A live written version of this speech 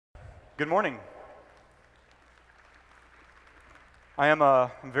Good morning. I'm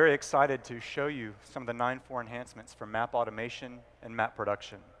very excited to show you some of the 9.4 enhancements for map automation and map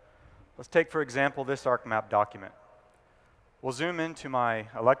production. Let's take, for example, this ArcMap document. We'll zoom into my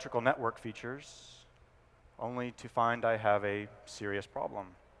electrical network features, only to find I have a serious problem.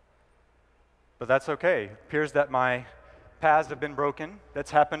 But that's okay. It appears that my paths have been broken. That's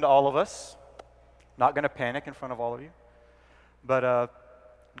happened to all of us. Not going to panic in front of all of you. But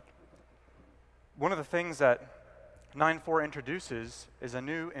one of the things that 9.4 introduces is a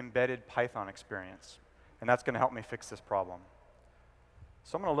new embedded Python experience, and that's going to help me fix this problem.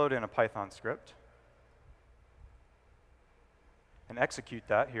 So I'm going to load in a Python script and execute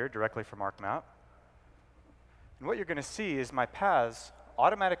that here directly from ArcMap. And what you're going to see is my paths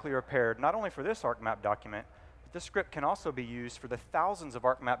automatically repaired, not only for this ArcMap document, but this script can also be used for the thousands of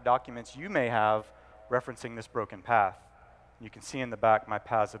ArcMap documents you may have referencing this broken path. You can see in the back my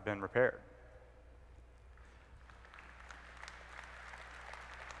paths have been repaired.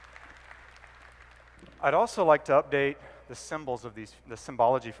 I'd also like to update the symbols of the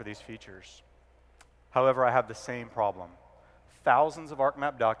symbology for these features. However, I have the same problem. Thousands of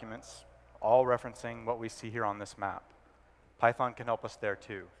ArcMap documents, all referencing what we see here on this map. Python can help us there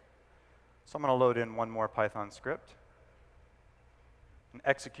too. So I'm going to load in one more Python script and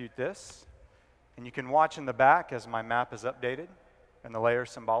execute this. And you can watch in the back as my map is updated and the layer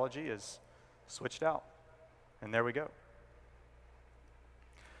symbology is switched out. And there we go.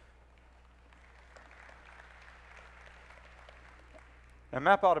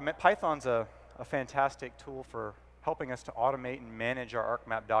 Now, Python's a fantastic tool for helping us to automate and manage our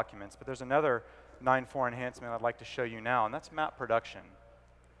ArcMap documents, but there's another 9.4 enhancement I'd like to show you now, and that's map production.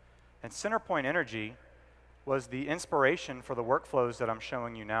 And CenterPoint Energy was the inspiration for the workflows that I'm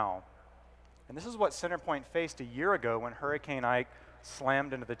showing you now. And this is what CenterPoint faced a year ago when Hurricane Ike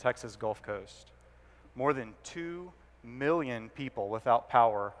slammed into the Texas Gulf Coast. More than 2 million people without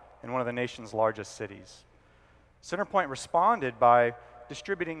power in one of the nation's largest cities. CenterPoint responded by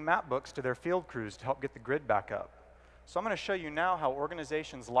distributing map books to their field crews to help get the grid back up. So I'm going to show you now how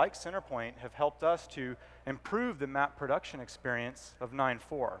organizations like CenterPoint have helped us to improve the map production experience of 9.4.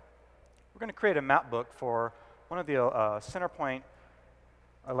 We're going to create a map book for one of the CenterPoint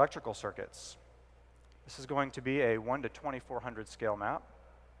electrical circuits. This is going to be a 1 to 2400 scale map.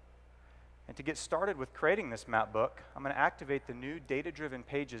 And to get started with creating this map book, I'm going to activate the new Data-Driven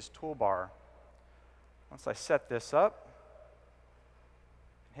Pages toolbar. Once I set this up,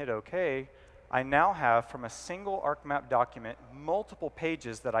 hit OK, I now have, from a single ArcMap document, multiple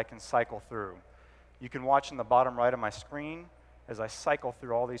pages that I can cycle through. You can watch in the bottom right of my screen as I cycle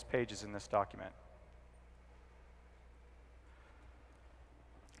through all these pages in this document.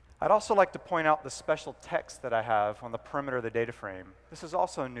 I'd also like to point out the special text that I have on the perimeter of the data frame. This is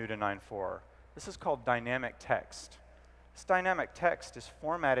also new to 9.4. This is called dynamic text. This dynamic text is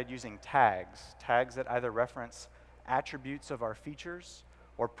formatted using tags that either reference attributes of our features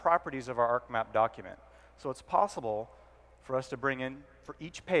or properties of our ArcMap document. So it's possible for us to bring in, for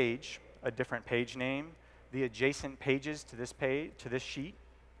each page, a different page name, the adjacent pages to this page, to this sheet,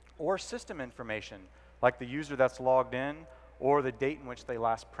 or system information, like the user that's logged in, or the date in which they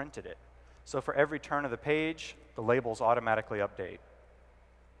last printed it. So for every turn of the page, the labels automatically update.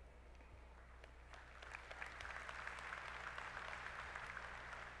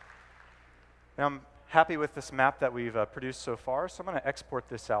 Now, I'm happy with this map that we've produced so far, so I'm going to export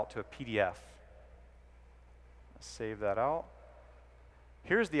this out to a PDF. Let's save that out.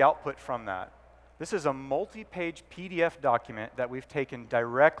 Here's the output from that. This is a multi-page PDF document that we've taken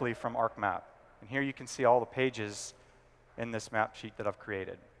directly from ArcMap. And here you can see all the pages in this map sheet that I've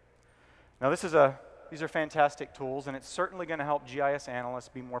created. Now, these are fantastic tools, and it's certainly going to help GIS analysts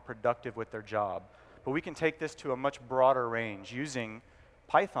be more productive with their job. But we can take this to a much broader range using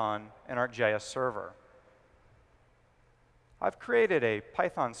Python and ArcGIS Server. I've created a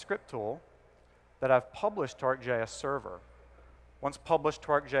Python script tool that I've published to ArcGIS Server. Once published to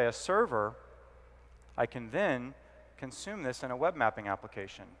ArcGIS Server, I can then consume this in a web mapping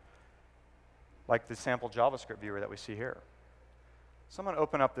application, like the sample JavaScript viewer that we see here. So I'm going to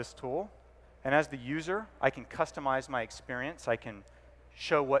open up this tool, and as the user, I can customize my experience. I can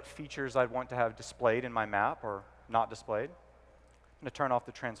show what features I'd want to have displayed in my map or not displayed. I'm going to turn off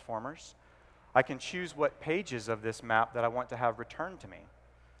the transformers. I can choose what pages of this map that I want to have returned to me.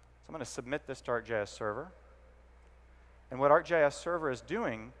 So I'm going to submit this to ArcGIS Server. And what ArcGIS Server is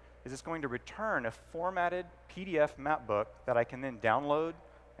doing is it's going to return a formatted PDF map book that I can then download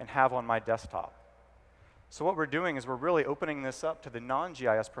and have on my desktop. So what we're doing is we're really opening this up to the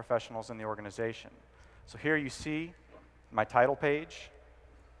non-GIS professionals in the organization. So here you see my title page,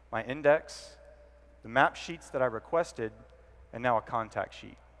 my index, the map sheets that I requested, and now a contact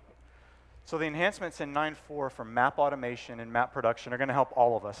sheet. So the enhancements in 9.4 for map automation and map production are going to help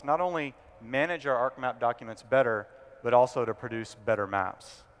all of us, not only manage our ArcMap documents better, but also to produce better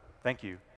maps. Thank you.